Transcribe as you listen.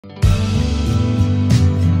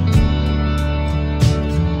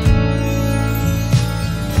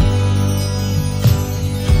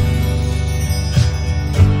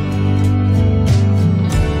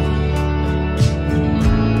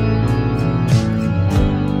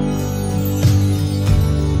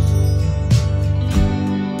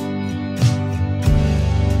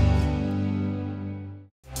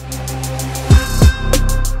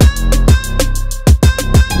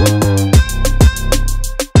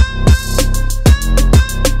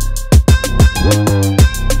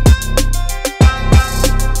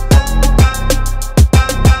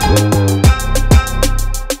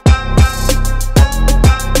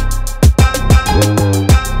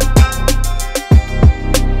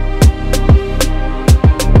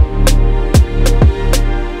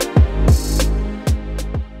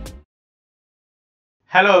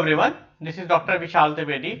Hello everyone, this is Dr. Vishal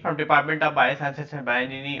Trivedi from Department of Biosciences and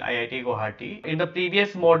Bioengineering, IIT Guwahati. In the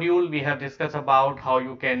previous module, we have discussed about how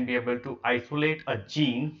you can be able to isolate a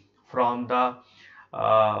gene from the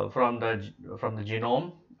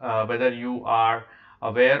genome, whether you are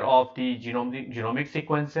aware of the genomic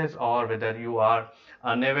sequences or whether you are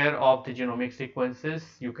unaware of the genomic sequences.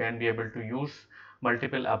 You can be able to use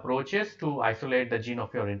multiple approaches to isolate the gene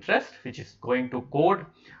of your interest, which is going to code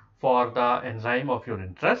for the enzyme of your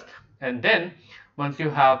interest. And then once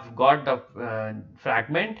you have got the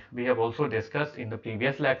fragment, we have also discussed in the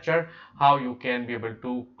previous lecture how you can be able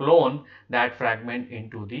to clone that fragment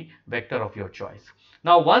into the vector of your choice.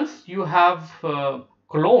 Now once you have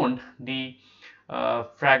cloned the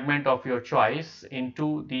fragment of your choice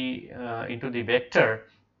into the vector,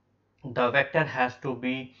 the vector has to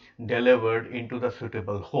be delivered into the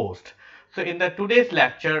suitable host. So in the today's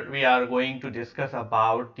lecture, we are going to discuss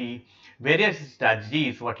about the various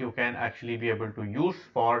strategies what you can actually be able to use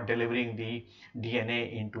for delivering the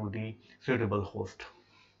DNA into the suitable host.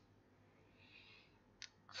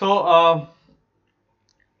 So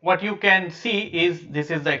what you can see is this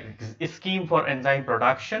is the scheme for enzyme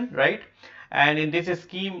production, right? And in this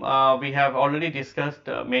scheme, we have already discussed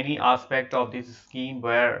many aspects of this scheme,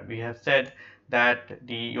 where we have said that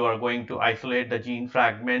you are going to isolate the gene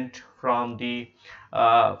fragment from the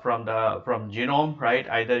genome, right?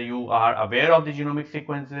 Either you are aware of the genomic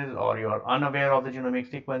sequences or you are unaware of the genomic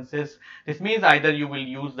sequences. This means either you will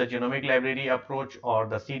use the genomic library approach or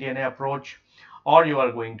the cDNA approach, or you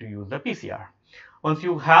are going to use the PCR. Once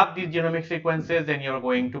you have these genomic sequences, then you're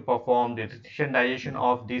going to perform the restriction digestion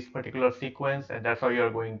of this particular sequence, and that's how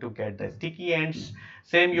you're going to get the sticky ends.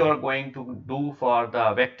 Same you are going to do for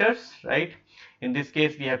the vectors, right? In this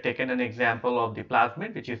case, we have taken an example of the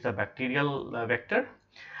plasmid, which is a bacterial vector.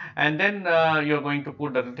 And then you're going to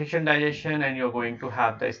put the restriction digestion, and you're going to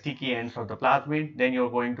have the sticky ends of the plasmid. Then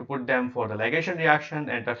you're going to put them for the ligation reaction,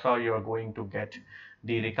 and that's how you're going to get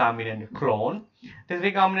the recombinant clone. This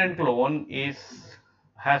recombinant clone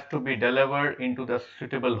has to be delivered into the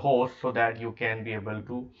suitable host so that you can be able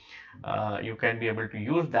to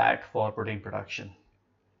use that for protein production.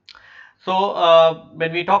 So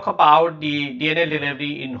when we talk about the DNA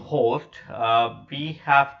delivery in host, we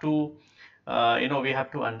have to we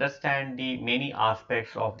have to understand the many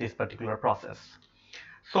aspects of this particular process.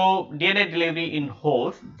 So DNA delivery in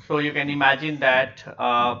host, so you can imagine that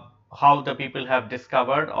how the people have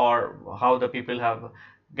discovered, or how the people have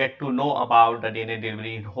get to know about the DNA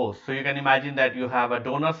delivery in host. So you can imagine that you have a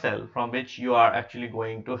donor cell from which you are actually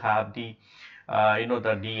going to have the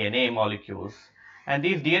the DNA molecules, and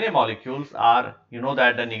these DNA molecules are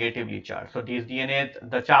that the negatively charged. So these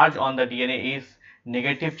the charge on the DNA is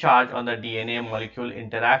negative charge on the DNA molecule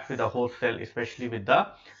interact with the host cell, especially with the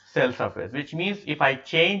cell surface, which means if I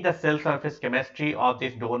change the cell surface chemistry of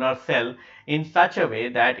this donor cell in such a way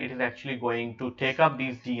that it is actually going to take up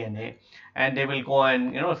these DNA, and they will go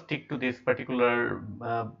and stick to this particular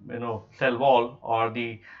cell wall or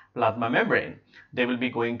the plasma membrane, they will be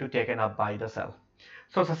going to taken up by the cell.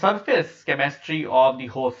 So the surface chemistry of the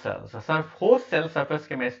host cells, the host cell surface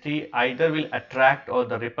chemistry either will attract or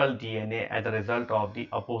the repel DNA as a result of the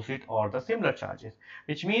opposite or the similar charges,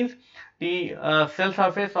 which means the cell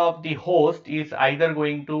surface of the host is either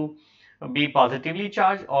going to be positively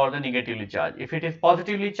charged or the negatively charged. If it is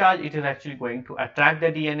positively charged, it is actually going to attract the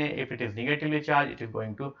DNA. If it is negatively charged, it is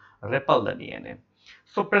going to repel the DNA.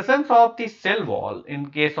 So presence of the cell wall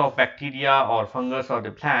in case of bacteria or fungus or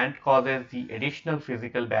the plant causes the additional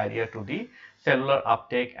physical barrier to the cellular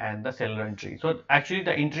uptake and the cellular entry. So actually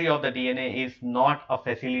the entry of the DNA is not a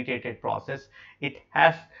facilitated process. It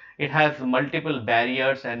has multiple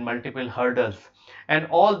barriers and multiple hurdles, and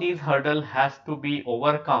all these hurdles has to be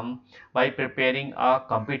overcome by preparing a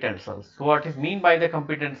competent cell. So what is mean by the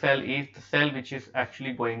competent cell is the cell which is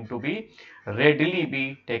actually going to be readily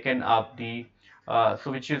be taken up the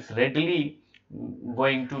which is readily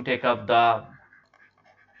going to take up the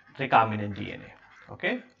recombinant DNA.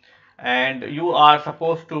 Okay, and you are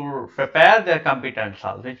supposed to prepare their competent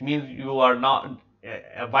cells, which means you are not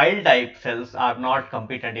wild type cells are not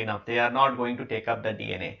competent enough. They are not going to take up the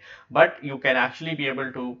DNA, but you can actually be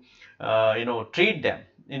able to treat them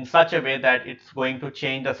in such a way that it's going to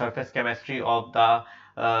change the surface chemistry of the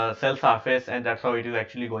cell surface, and that's how it is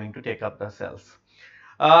actually going to take up the cells.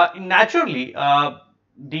 Naturally,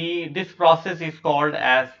 this process is called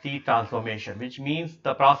as the transformation, which means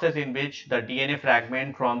the process in which the DNA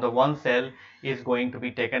fragment from the one cell is going to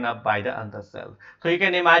be taken up by the other cell. So you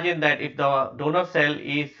can imagine that if the donor cell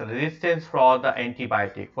is resistant for the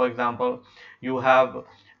antibiotic, for example, you have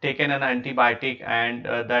taken an antibiotic and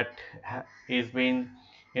that is been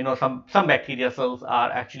some bacteria cells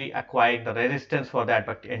are actually acquiring the resistance for that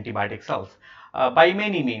antibiotic cells by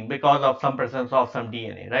many means because of some presence of some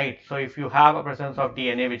DNA, right? So if you have a presence of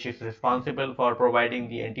DNA which is responsible for providing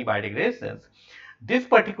the antibiotic resistance, this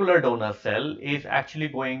particular donor cell is actually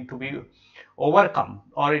going to be overcome,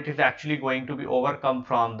 or it is actually going to be overcome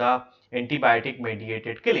from the antibiotic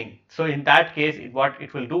mediated killing. So in that case, what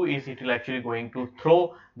it will do is it will actually going to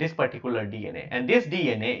throw this particular DNA, and this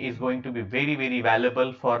DNA is going to be very, very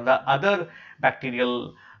valuable for the other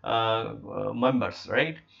bacterial members,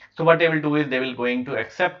 right? So what they will do is they will going to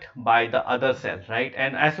accept by the other cell, right?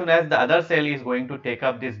 And as soon as the other cell is going to take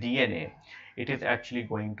up this DNA, it is actually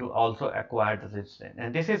going to also acquire the resistance.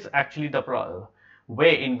 And this is actually the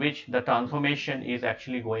way in which the transformation is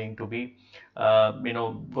actually going to be,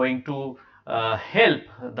 going to help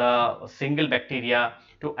the single bacteria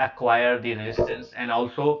to acquire the resistance and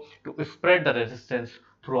also to spread the resistance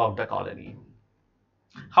throughout the colony.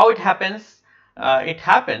 How it happens? It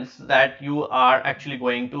happens that you are actually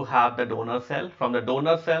going to have the donor cell. From the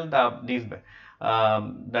donor cell, the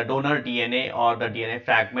donor DNA or the DNA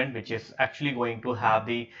fragment, which is actually going to have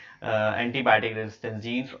the antibiotic resistance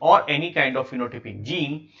genes or any kind of phenotypic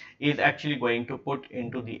gene, is actually going to put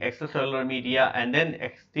into the extracellular media, and then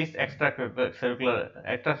this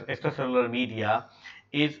extracellular media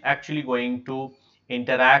is actually going to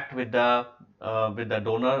interact with the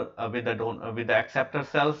donor with the acceptor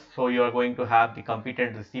cells. So you are going to have the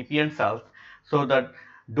competent recipient cells. So the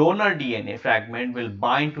donor DNA fragment will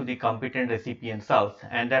bind to the competent recipient cells,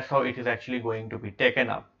 and that's how it is actually going to be taken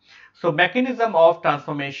up. So mechanism of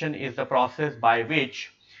transformation is the process by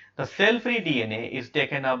which the cell-free DNA is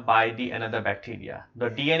taken up by the another bacteria. The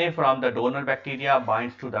DNA from the donor bacteria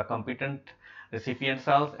binds to the competent recipient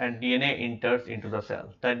cells, and DNA enters into the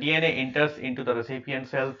cell. The DNA enters into the recipient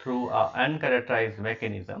cell through an uncharacterized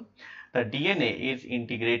mechanism. The DNA is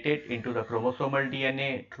integrated into the chromosomal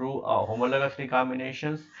DNA through homologous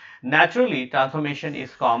recombinations. Naturally, transformation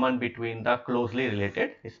is common between the closely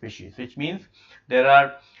related species, which means there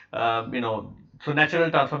are, so natural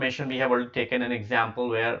transformation, we have already taken an example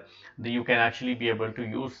where you can actually be able to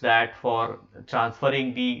use that for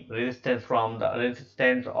transferring the resistance from the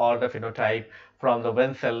resistance or the phenotype from the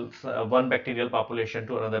one bacterial population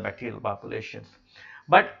to another bacterial populations.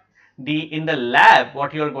 But in the lab,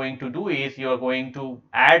 what you are going to do is you are going to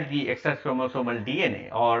add the extra chromosomal DNA,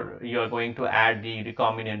 or you are going to add the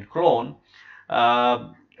recombinant clone,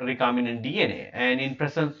 recombinant DNA, and in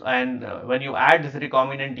presence, and when you add this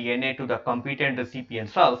recombinant DNA to the competent recipient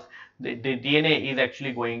cells, the DNA is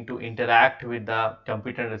actually going to interact with the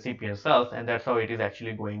competent recipient cells, and that's how it is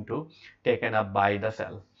actually going to taken up by the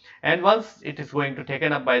cell. And once it is going to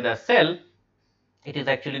taken up by the cell, it is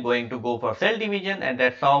actually going to go for cell division, and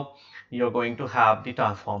that's how you're going to have the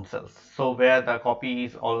transformed cells. So where the copy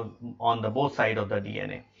is all on the both side of the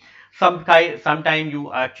DNA. Sometime you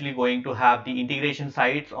are actually going to have the integration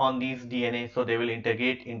sites on these DNA, so they will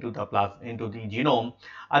integrate into the genome.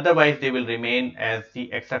 Otherwise, they will remain as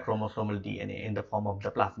the extra chromosomal DNA in the form of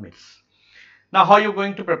the plasmids. Now, how are you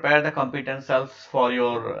going to prepare the competent cells for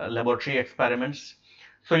your laboratory experiments?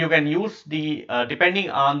 So you can use the, depending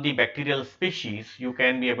on the bacterial species, you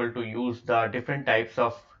can be able to use the different types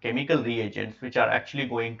of chemical reagents which are actually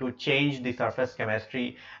going to change the surface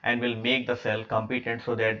chemistry and will make the cell competent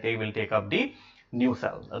so that they will take up the new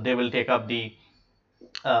cell. They will take up the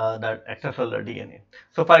extracellular DNA.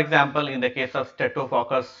 So for example, in the case of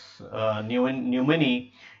Streptococcus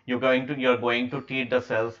pneumoniae, you're going to treat the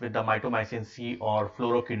cells with the mitomycin C or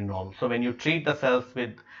fluoroquinolone. So when you treat the cells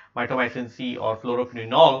with mitomycin C or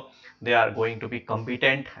fluoroquinolone, they are going to be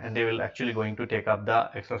competent and they will actually going to take up the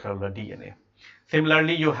extracellular DNA.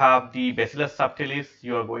 Similarly, you have the Bacillus subtilis.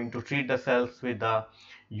 You are going to treat the cells with the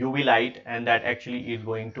UV light, and that actually is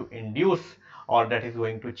going to induce, or that is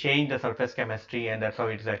going to change the surface chemistry, and that's how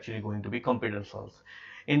it is actually going to be competent cells.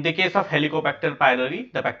 In the case of Helicobacter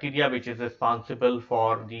pylori, the bacteria which is responsible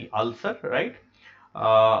for the ulcer, right,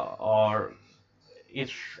 or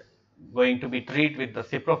is going to be treated with the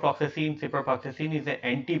ciprofloxacin. Ciprofloxacin is an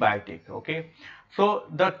antibiotic, okay. So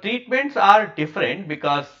the treatments are different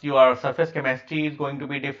because your surface chemistry is going to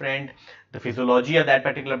be different, the physiology of that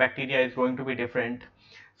particular bacteria is going to be different.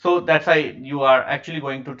 So that's why you are actually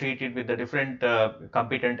going to treat it with the different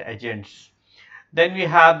competent agents. Then we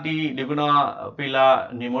have the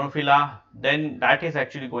Legionella pneumophila. Then that is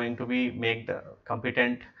actually going to be make the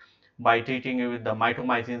competent by treating it with the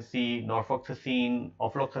mitomycin C, norfloxacin,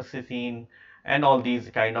 ofloxacin, and all these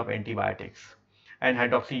kind of antibiotics, and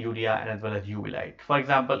hydroxyurea, and as well as UV light. For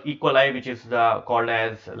example, E. coli, which is called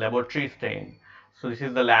as laboratory strain. So this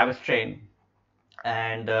is the lab strain.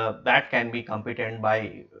 and that can be competent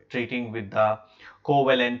by treating with the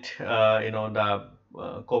covalent,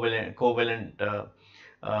 covalent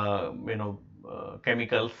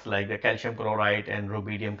chemicals like the calcium chloride and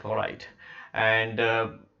rubidium chloride. And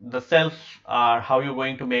the cells are how you're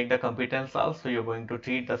going to make the competent cells. So you're going to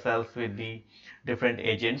treat the cells with the different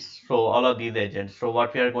agents. So all of these agents. So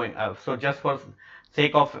what we are going, so just for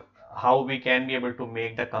sake of how we can be able to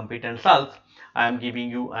make the competent cells, I am giving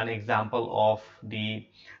you an example of the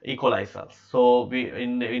E. coli cells. So we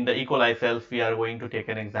in the E. coli cells, we are going to take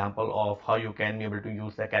an example of how you can be able to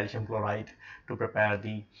use the calcium chloride to prepare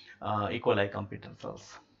the E. coli competent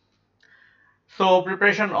cells. So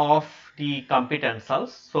preparation of the competent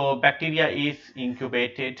cells. So bacteria is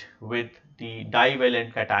incubated with the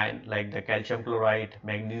divalent cation like the calcium chloride,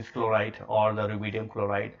 manganese chloride or the rubidium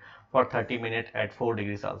chloride for 30 minutes at 4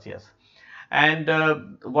 degrees Celsius. And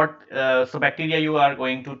so bacteria you are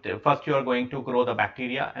going to first you are going to grow the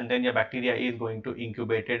bacteria, and then your bacteria is going to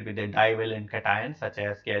incubate it with a divalent cation such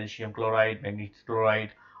as calcium chloride, manganese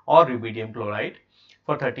chloride or rubidium chloride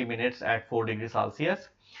for 30 minutes at 4 degrees Celsius.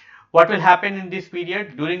 What will happen in this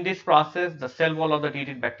period? During this process, the cell wall of the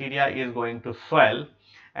treated bacteria is going to swell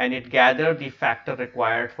and it gather the factor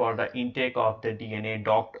required for the intake of the DNA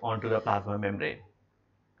docked onto the plasma membrane.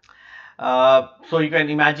 So you can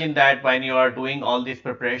imagine that when you are doing all this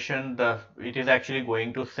preparation, it is actually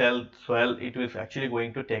going to swell. It is actually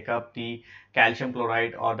going to take up the calcium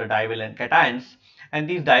chloride or the divalent cations. And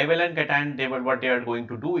these divalent cations, what they are going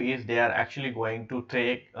to do is they are actually going to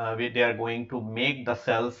they are going to make the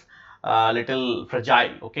cells little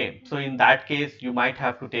fragile. Okay, so in that case, you might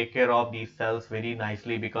have to take care of these cells very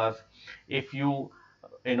nicely, because if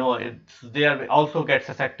they are also get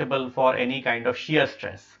susceptible for any kind of shear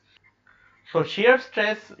stress. So shear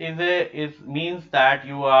stress means that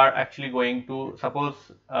you are actually going to suppose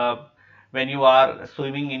when you are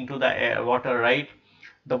swimming into the water, right?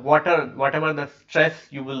 The water, whatever the stress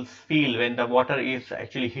you will feel when the water is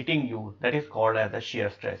actually hitting you, that is called as a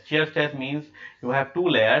shear stress. Shear stress means you have two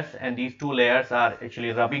layers and these two layers are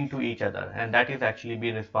actually rubbing to each other, and that is actually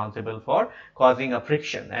be responsible for causing a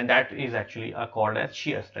friction, and that is actually called as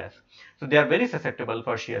shear stress. So they are very susceptible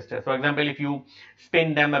for shear stress. For example, if you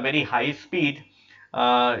spin them a very high speed,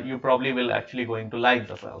 you probably will actually going to lyse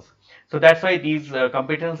the cells. So that's why these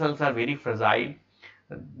competent cells are very fragile.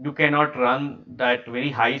 You cannot run that very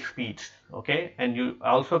high speeds, okay, and you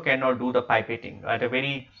also cannot do the pipetting at a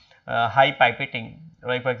very high pipetting,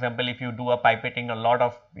 right? For example, if you do a pipetting a lot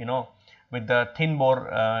of with the thin bore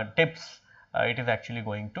tips, it is actually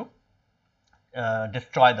going to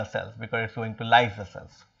destroy the cells because it's going to lyse the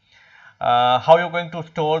cells. How you're going to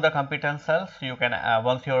store the competent cells? You can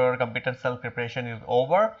once your competent cell preparation is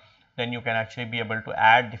over, then you can actually be able to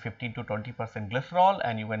add the 15 to 20% glycerol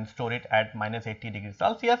and you can store it at minus 80 degrees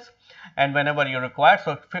Celsius, and whenever you require.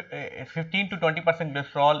 So 15 to 20%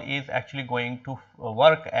 glycerol is actually going to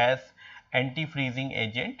work as anti-freezing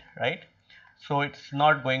agent, right? So it's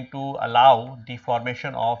not going to allow the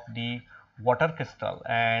formation of the water crystal,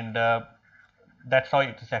 and that's how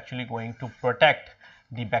it is actually going to protect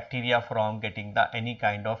the bacteria from getting any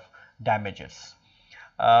kind of damages.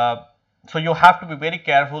 So you have to be very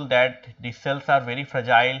careful that the cells are very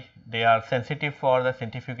fragile, they are sensitive for the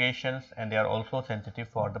centrifugations and they are also sensitive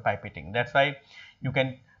for the pipetting. That's why you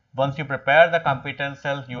can, once you prepare the competent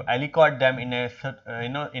cells, you aliquot them in a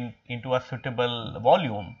into a suitable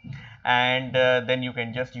volume, and then you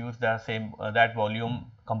can just use the same that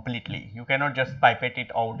volume completely. You cannot just pipette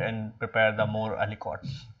it out and prepare the more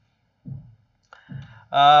aliquots.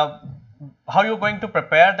 How you are going to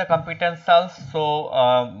prepare the competent cells? So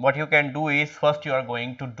what you can do is, first you are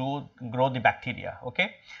going to grow the bacteria.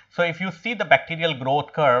 Okay, so if you see the bacterial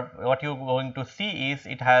growth curve, what you are going to see is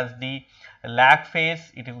it has the lag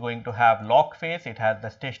phase, it is going to have log phase, it has the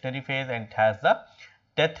stationary phase, and it has the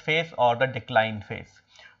death phase or the decline phase.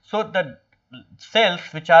 So the cells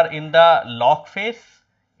which are in the log phase,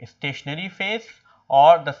 stationary phase,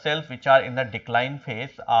 or the cells which are in the decline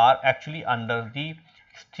phase are actually under the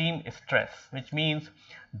extreme stress, which means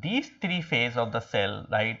these three phases of the cell,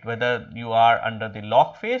 right, whether you are under the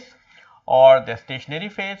log phase or the stationary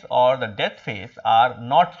phase or the death phase, are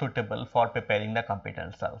not suitable for preparing the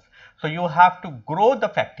competent cells. So you have to grow the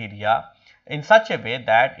bacteria in such a way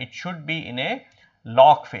that it should be in a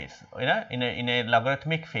log phase, in a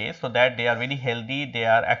logarithmic phase, so that they are very healthy, they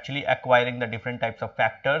are actually acquiring the different types of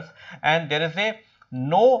factors, and there is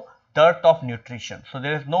no dearth of nutrition. So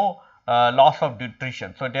there is no loss of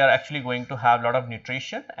nutrition. So they are actually going to have a lot of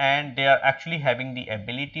nutrition and they are actually having the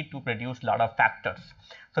ability to produce a lot of factors.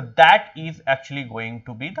 So that is actually going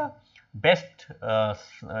to be the best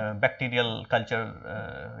bacterial culture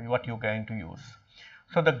what you are going to use.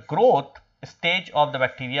 So, the growth stage of the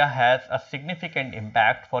bacteria has a significant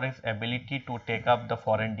impact for its ability to take up the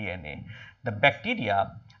foreign DNA. The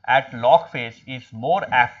bacteria at log phase is more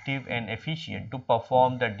active and efficient to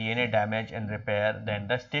perform the DNA damage and repair than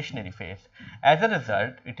the stationary phase. As a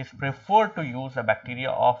result, it is preferred to use a bacteria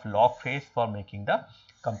of log phase for making the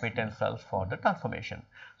competent cells for the transformation.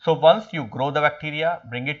 So, once you grow the bacteria,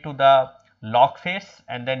 bring it to the log phase,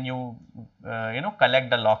 and then you collect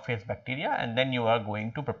the log phase bacteria, and then you are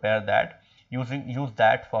going to prepare that use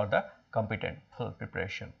that for the competent cell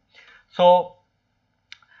preparation. So,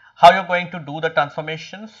 how you are going to do the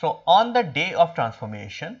transformation? So, on the day of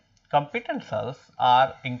transformation, competent cells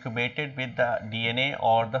are incubated with the DNA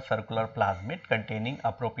or the circular plasmid containing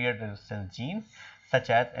appropriate resistance genes such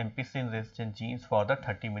as ampicillin resistant genes for the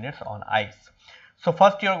 30 minutes on ice. So,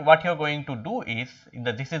 first what you are going to do is,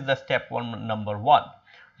 this is the step number 1.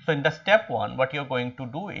 So, in the step 1, what you are going to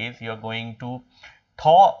do is you are going to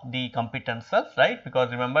thaw the competent cells, right, because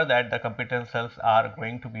remember that the competent cells are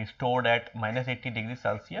going to be stored at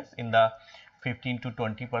 -80°C in the 15 to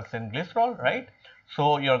 20% glycerol, right.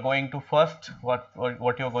 So, you are going to first what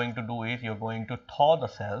you are going to do is you are going to thaw the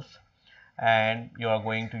cells, and you are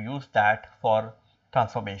going to use that for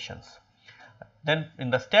transformations. Then in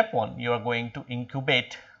the step 1, you are going to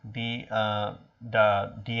incubate the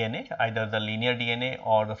DNA, either the linear DNA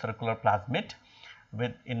or the circular plasmid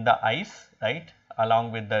in the ice, right,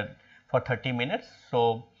 along with the for 30 minutes.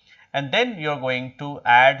 So, and then you are going to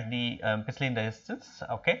add the ampicillin resistance,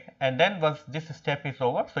 okay, and then once this step is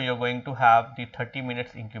over, so you are going to have the 30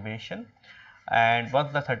 minutes incubation, and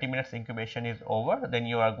once the 30 minutes incubation is over, then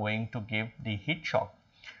you are going to give the heat shock.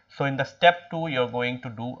 So, in the step 2, you are going to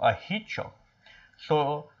do a heat shock.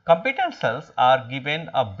 So, competent cells are given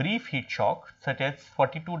a brief heat shock such as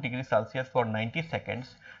 42°C for 90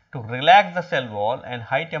 seconds to relax the cell wall, and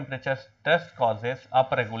high temperature stress causes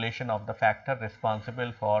upregulation of the factor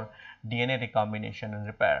responsible for DNA recombination and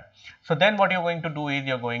repair. So, then what you are going to do is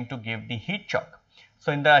you are going to give the heat shock.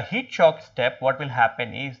 So, in the heat shock step, what will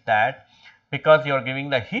happen is that because you are giving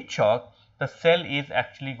the heat shock, the cell is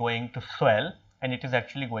actually going to swell, and it is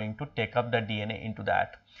actually going to take up the DNA into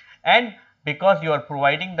that. And because you are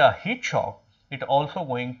providing the heat shock, it also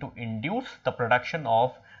going to induce the production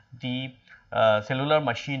of the cellular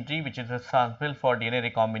machinery which is responsible for DNA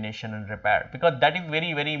recombination and repair, because that is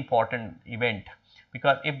very important event,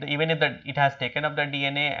 because even if it has taken up the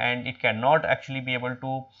DNA and it cannot actually be able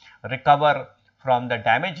to recover from the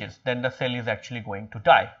damages, then the cell is actually going to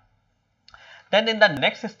die. Then in the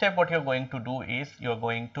next step, what you are going to do is you are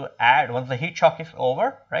going to add, once the heat shock is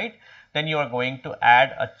over, right, then you are going to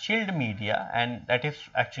add a chilled media, and that is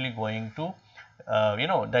actually going to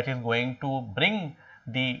that is going to bring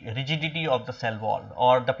the rigidity of the cell wall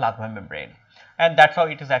or the plasma membrane, and that's how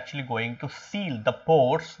it is actually going to seal the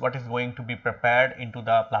pores what is going to be prepared into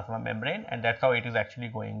the plasma membrane, and that's how it is actually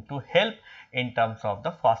going to help in terms of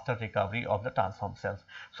the faster recovery of the transformed cells.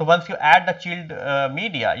 So, once you add the chilled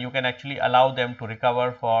media, you can actually allow them to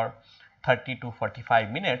recover for 30 to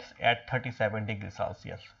 45 minutes at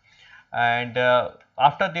 37°C. And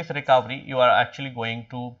after this recovery, you are actually going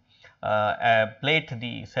to plate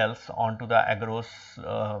the cells onto the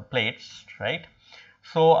agarose plates, right.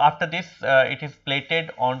 So, after this it is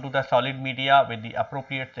plated onto the solid media with the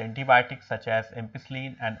appropriate antibiotics such as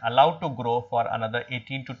ampicillin, and allowed to grow for another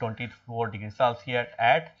 18 to 24°C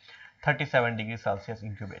at 37°C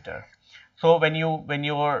incubator. So, when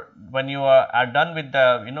you are done with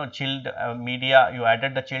the chilled media, you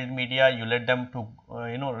added the chilled media, you let them to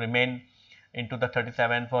remain into the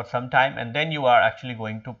 37 for some time, and then you are actually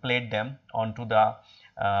going to plate them onto the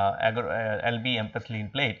LB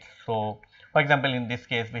ampicillin plate. So, for example, in this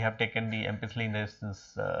case we have taken the ampicillin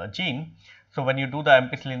resistance gene. So, when you do the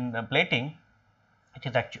ampicillin plating, it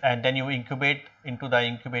is actually, and then you incubate into the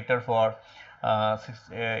incubator for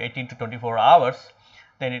 18 to 24 hours,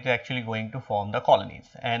 then it is actually going to form the colonies,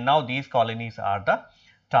 and now these colonies are the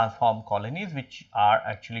transformed colonies which are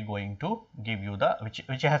actually going to give you the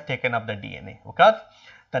which has taken up the DNA, because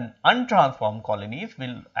the untransformed colonies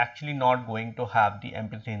will actually not going to have the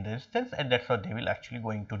ampicillin resistance, and that's why they will actually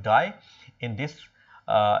going to die in this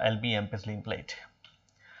LB ampicillin plate.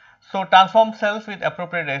 So, transformed cells with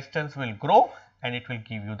appropriate resistance will grow, and it will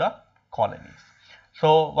give you the colonies.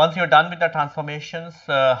 So, once you are done with the transformations,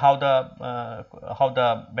 how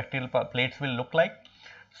the bacterial plates will look like.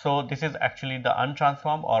 So, this is actually the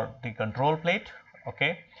untransformed or the control plate,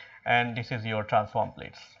 okay, and this is your transformed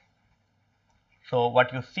plates. So,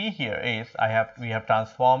 what you see here is we have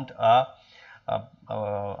transformed a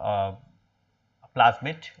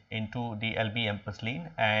plasmid into the LB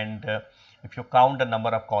ampicillin, and if you count the number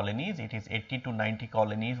of colonies, it is 80 to 90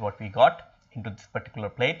 colonies what we got into this particular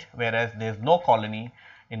plate, whereas there is no colony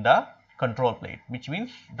in the control plate, which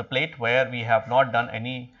means the plate where we have not done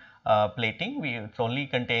any plating, it only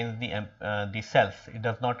contains the cells, it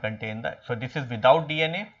does not contain the, so this is without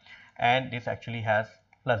DNA and this actually has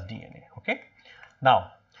plus DNA. Okay.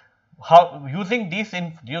 Now, how using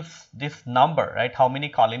this number, right, how many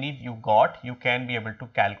colonies you got, you can be able to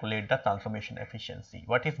calculate the transformation efficiency.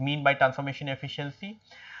 What is mean by transformation efficiency?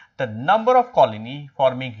 The number of colony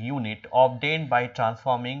forming unit obtained by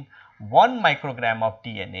transforming 1 microgram of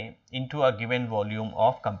DNA into a given volume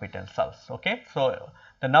of competent cells. Okay. So,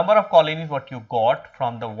 the number of colonies what you got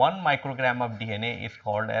from the 1 microgram of DNA is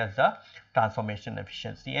called as the transformation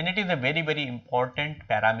efficiency, and it is a very, very important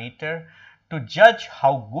parameter to judge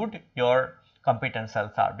how good your competent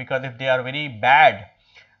cells are, because if they are very bad,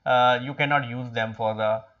 you cannot use them for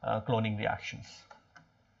the cloning reactions.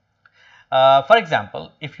 For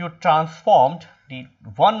example, if you transformed the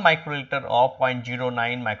 1 microliter of 0.09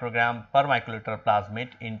 microgram per microliter plasmid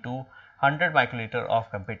into 100 microliter of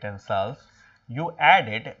competent cells, you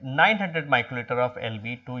added 900 microliter of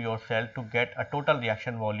LB to your cell to get a total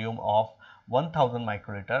reaction volume of 1000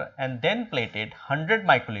 microliter, and then plated 100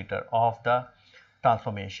 microliter of the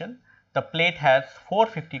transformation. The plate has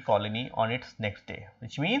 450 colony on its next day,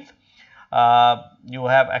 which means you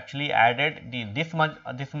have actually added this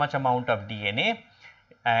much amount of DNA,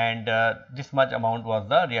 and this much amount was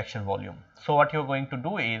the reaction volume. So, what you are going to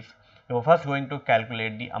do is you are first going to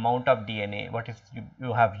calculate the amount of DNA what is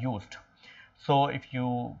you have used. So, if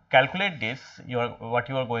you calculate this, what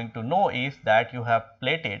you are going to know is that you have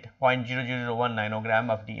plated 0.0001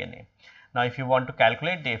 nanogram of DNA. Now, if you want to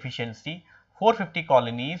calculate the efficiency, 450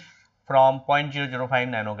 colonies from 0.005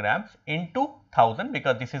 nanograms into 1000,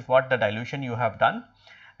 because this is what the dilution you have done,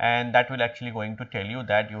 and that will actually going to tell you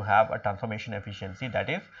that you have a transformation efficiency, that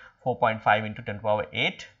is 4.5 into 10 to the power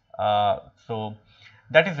 8. So,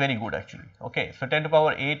 that is very good actually. Okay. So, 10 to the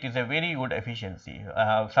power 8 is a very good efficiency.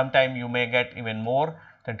 Sometime you may get even more,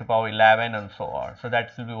 10 to the power 11 and so on. So,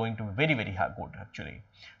 that will be going to be very, very good actually.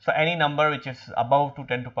 So, any number which is above to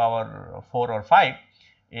 10 to the power 4 or 5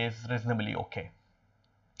 is reasonably okay.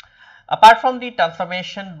 Apart from the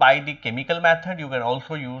transformation by the chemical method, you can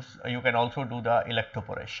also do the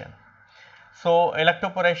electroporation. So,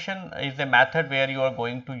 electroporation is a method where you are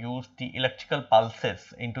going to use the electrical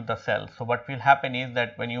pulses into the cell. So, what will happen is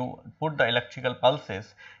that when you put the electrical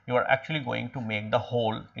pulses, you are actually going to make the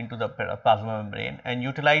hole into the plasma membrane and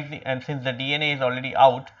utilize the, and since the DNA is already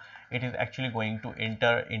out, it is actually going to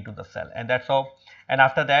enter into the cell, and that's how. And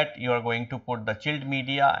after that, you are going to put the chilled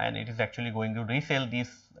media, and it is actually going to reseal this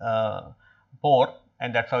pore,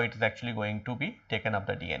 and that's how it is actually going to be taken up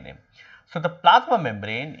the DNA. So, the plasma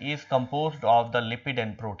membrane is composed of the lipid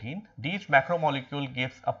and protein. These macromolecule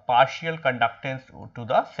gives a partial conductance to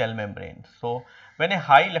the cell membrane. So, when a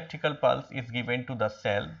high electrical pulse is given to the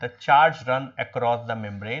cell, the charge run across the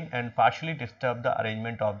membrane and partially disturb the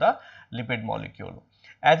arrangement of the lipid molecule.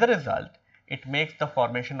 As a result, it makes the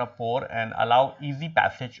formation of pore and allow easy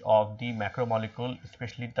passage of the macromolecule,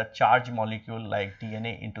 especially the charged molecule like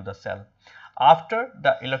DNA, into the cell. After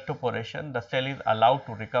the electroporation, the cell is allowed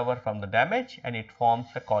to recover from the damage and it forms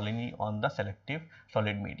a colony on the selective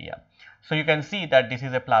solid media. So, you can see that this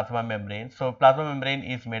is a plasma membrane. So, plasma membrane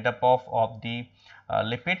is made up of the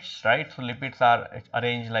lipids, right. So, lipids are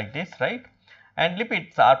arranged like this, right, and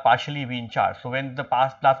lipids are partially being charged. So, when the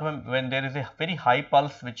plasma, when there is a very high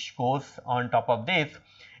pulse which goes on top of this,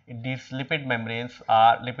 these lipid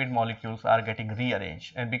molecules are getting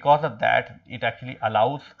rearranged, and because of that, it actually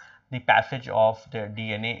allows the passage of the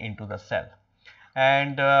DNA into the cell.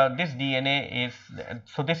 And this DNA is,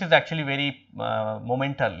 so this is actually very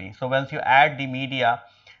momentarily. So, once you add the media,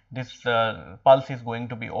 this pulse is going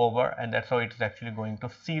to be over, and that's how it is actually going to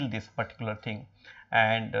seal this particular thing,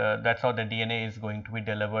 and that's how the DNA is going to be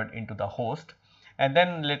delivered into the host, and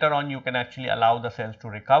then later on you can actually allow the cells to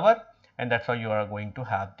recover, and that's how you are going to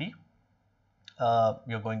have the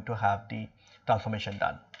transformation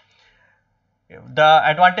done. The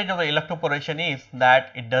advantage of the electroporation is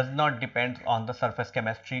that it does not depend on the surface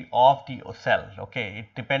chemistry of the cell. Okay,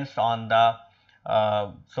 it depends on the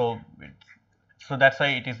so that's why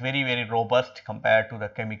it is very, very robust compared to the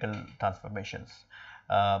chemical transformations.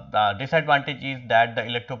 The disadvantage is that the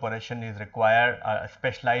electroporation is require a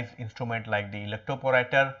specialized instrument like the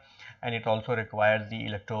electroporator, and it also requires the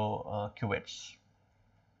cuvettes.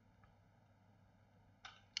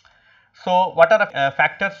 So, what are the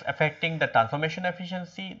factors affecting the transformation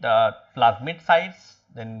efficiency? The plasmid size,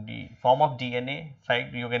 then the form of DNA,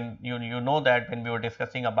 right? You know that when we were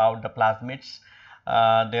discussing about the plasmids,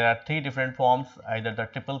 there are three different forms, either the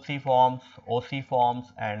triple C forms, OC forms,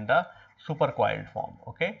 and the supercoiled form.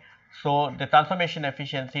 Okay, so the transformation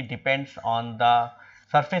efficiency depends on the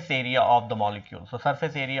surface area of the molecule. So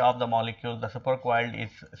surface area of the molecule, the supercoiled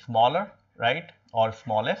is smaller, right, or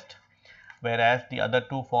smallest, whereas the other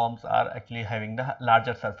two forms are actually having the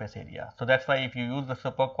larger surface area. So that's why if you use the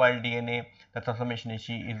supercoiled DNA, the transformation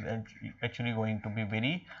efficiency is actually going to be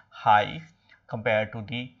very high compared to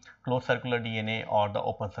the closed circular DNA or the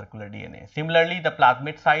open circular DNA. Similarly, the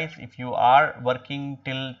plasmid size, if you are working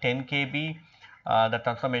till 10 kb, the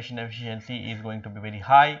transformation efficiency is going to be very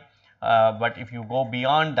high. But if you go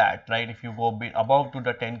beyond that, right, if you go above to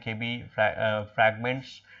the 10 kb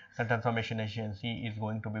fragments, the transformation efficiency is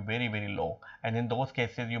going to be very, very low, and in those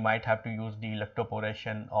cases you might have to use the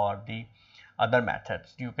electroporation or the other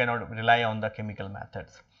methods. You cannot rely on the chemical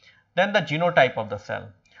methods. Then the genotype of the cell.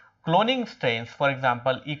 Cloning strains, for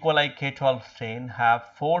example, E. coli K12 strain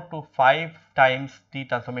have 4 to 5 times the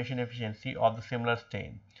transformation efficiency of the similar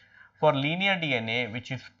strain. For linear DNA,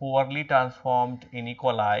 which is poorly transformed in E.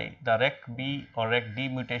 coli, the REC-B or REC-D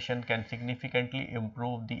mutation can significantly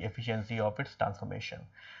improve the efficiency of its transformation.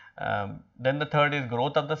 Then the third is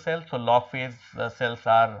growth of the cell. So log phase cells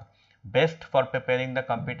are best for preparing the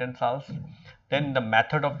competent cells. Then the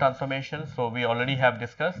method of transformation. So we already have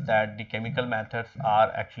discussed that the chemical methods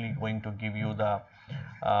are actually going to give you the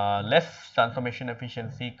less transformation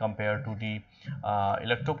efficiency compared to the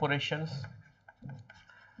electroporations.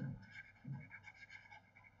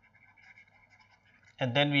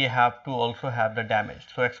 And then we have to also have the damage.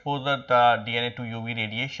 So exposure the DNA to UV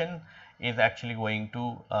radiation is actually going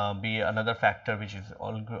to be another factor which is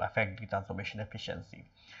going to affect the transformation efficiency.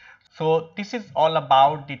 So this is all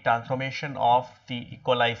about the transformation of the E.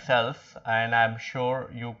 coli cells, and I am sure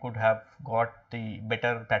you could have got the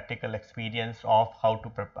better practical experience of how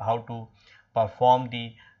to perform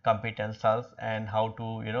the competent cells and how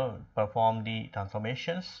to perform the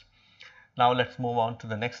transformations. Now let's move on to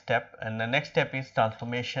the next step, and the next step is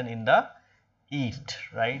transformation in the yeast,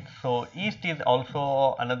 right? So yeast is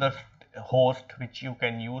also another host which you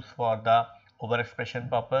can use for the overexpression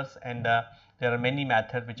purpose, and there are many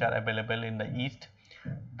methods which are available in the yeast.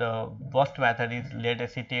 The first method is lead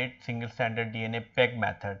acetate single stranded DNA PEG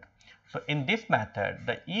method. So in this method,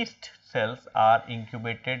 the yeast cells are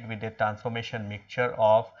incubated with a transformation mixture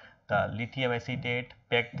of the lithium acetate,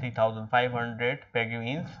 PEG 3500, PEG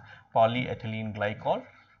means polyethylene glycol,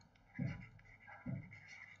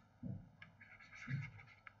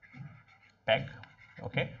 PEG.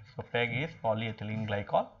 Okay, so PEG is polyethylene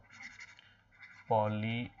glycol,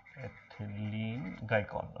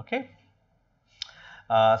 okay.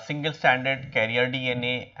 Single stranded carrier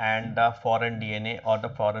DNA and the foreign DNA or the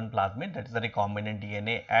foreign plasmid, that is the recombinant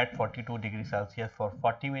DNA, at 42 degrees Celsius for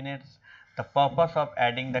 40 minutes. The purpose of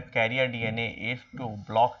adding the carrier DNA is to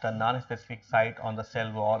block the non-specific site on the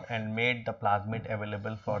cell wall and made the plasmid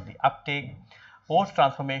available for the uptake. Post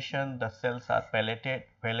transformation, the cells are pelleted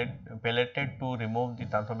to remove the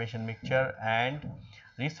transformation mixture and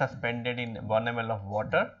resuspended in 1 ml of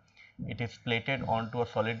water. It is plated onto a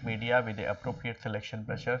solid media with the appropriate selection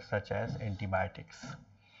pressure such as antibiotics.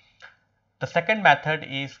 The second method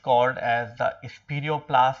is called as the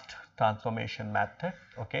spiroplast transformation method.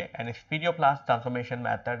 Okay, and spiroplast transformation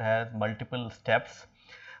method has multiple steps.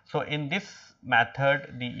 So in this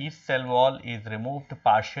method, the yeast cell wall is removed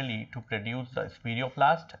partially to produce the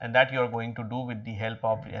spiroplast, and that you are going to do with the help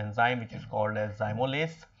of the enzyme which is called as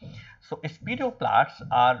zymolase. So spiroplasts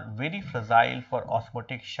are very fragile for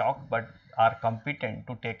osmotic shock but are competent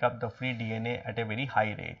to take up the free DNA at a very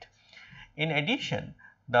high rate. In addition,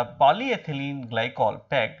 the polyethylene glycol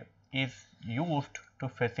PEG is used to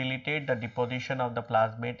facilitate the deposition of the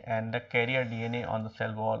plasmid and the carrier DNA on the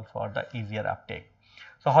cell wall for the easier uptake.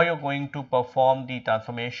 So how you are going to perform the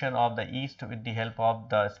transformation of the yeast with the help of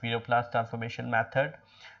the spiroplast transformation method?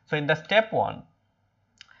 So in the step 1,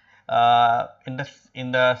 in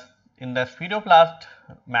the spiroplast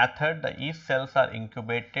method, the yeast cells are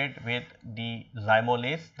incubated with the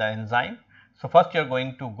zymolase, the enzyme. So first you are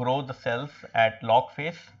going to grow the cells at log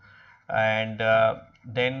phase, and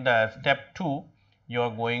then the step 2, you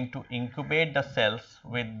are going to incubate the cells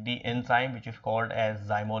with the enzyme which is called as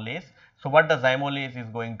zymolase. So what the zymolase is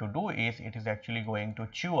going to do is it is actually going to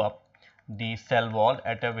chew up the cell wall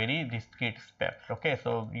at a very discrete step. Okay,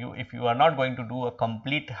 so if you are not going to do a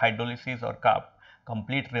complete hydrolysis or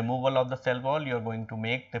complete removal of the cell wall, you are going to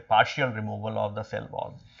make the partial removal of the cell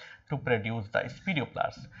wall to produce the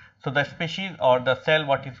spiroplast. So the species or the cell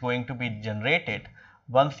what is going to be generated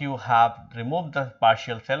Once you have removed the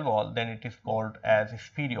partial cell wall, then it is called as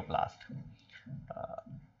spheroblast.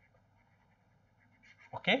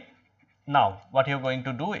 Okay. Now, what you're going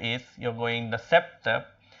to do is you're going the step.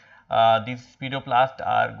 These spheroplasts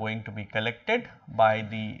are going to be collected by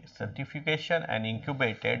the centrifugation and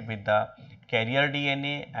incubated with the carrier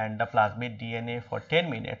DNA and the plasmid DNA for 10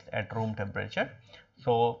 minutes at room temperature.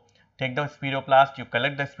 So, take the spheroplast, you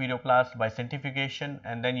collect the spheroplast by centrifugation,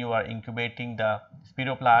 and then you are incubating the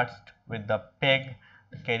spheroplast with the PEG,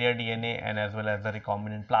 the carrier DNA, and as well as the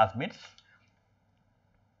recombinant plasmids.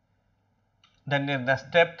 Then in the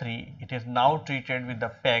step 3, it is now treated with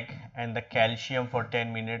the PEG and the calcium for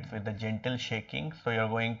 10 minutes with the gentle shaking. So, you are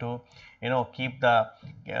going to keep the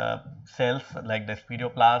cells like the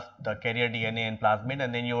spheroplast, the carrier DNA and plasmid,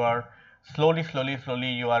 and then you are slowly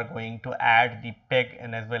you are going to add the PEG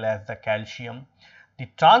and as well as the calcium. The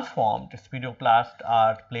transformed spheroplasts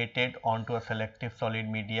are plated onto a selective solid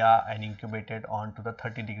media and incubated onto the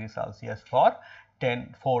 30°C for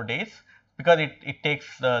 4 days, because it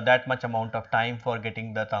takes that much amount of time for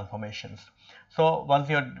getting the transformations. So, once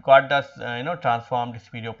you have got the transformed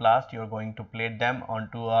spheroplast, you are going to plate them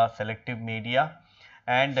onto a selective media,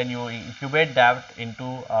 and then you incubate that into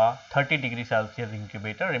a 30°C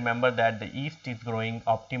incubator. Remember that the yeast is growing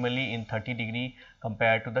optimally in 30°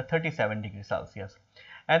 compared to the 37°C,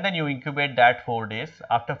 and then you incubate that 4 days.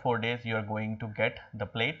 After 4 days, you are going to get the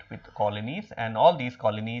plate with colonies, and all these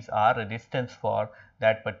colonies are resistant for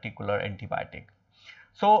that particular antibiotic.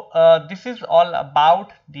 So, this is all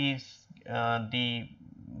about these the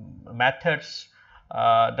methods,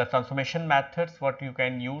 the transformation methods what you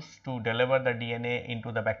can use to deliver the DNA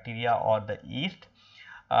into the bacteria or the yeast.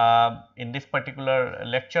 In this particular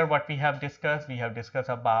lecture, what we have discussed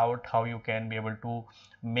about how you can be able to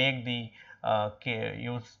make the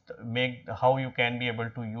how you can be able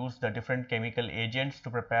to use the different chemical agents to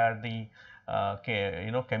prepare the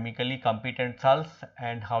chemically competent salts,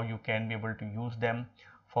 and how you can be able to use them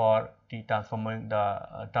for the transforming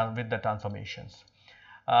with the transformations.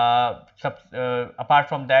 Apart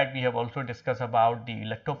from that, we have also discussed about the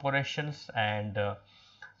electroporations, and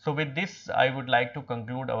so with this I would like to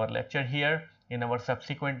conclude our lecture here. In our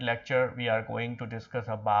subsequent lecture, we are going to discuss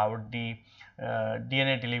about the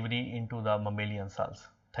DNA delivery into the mammalian cells.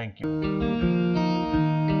 Thank you.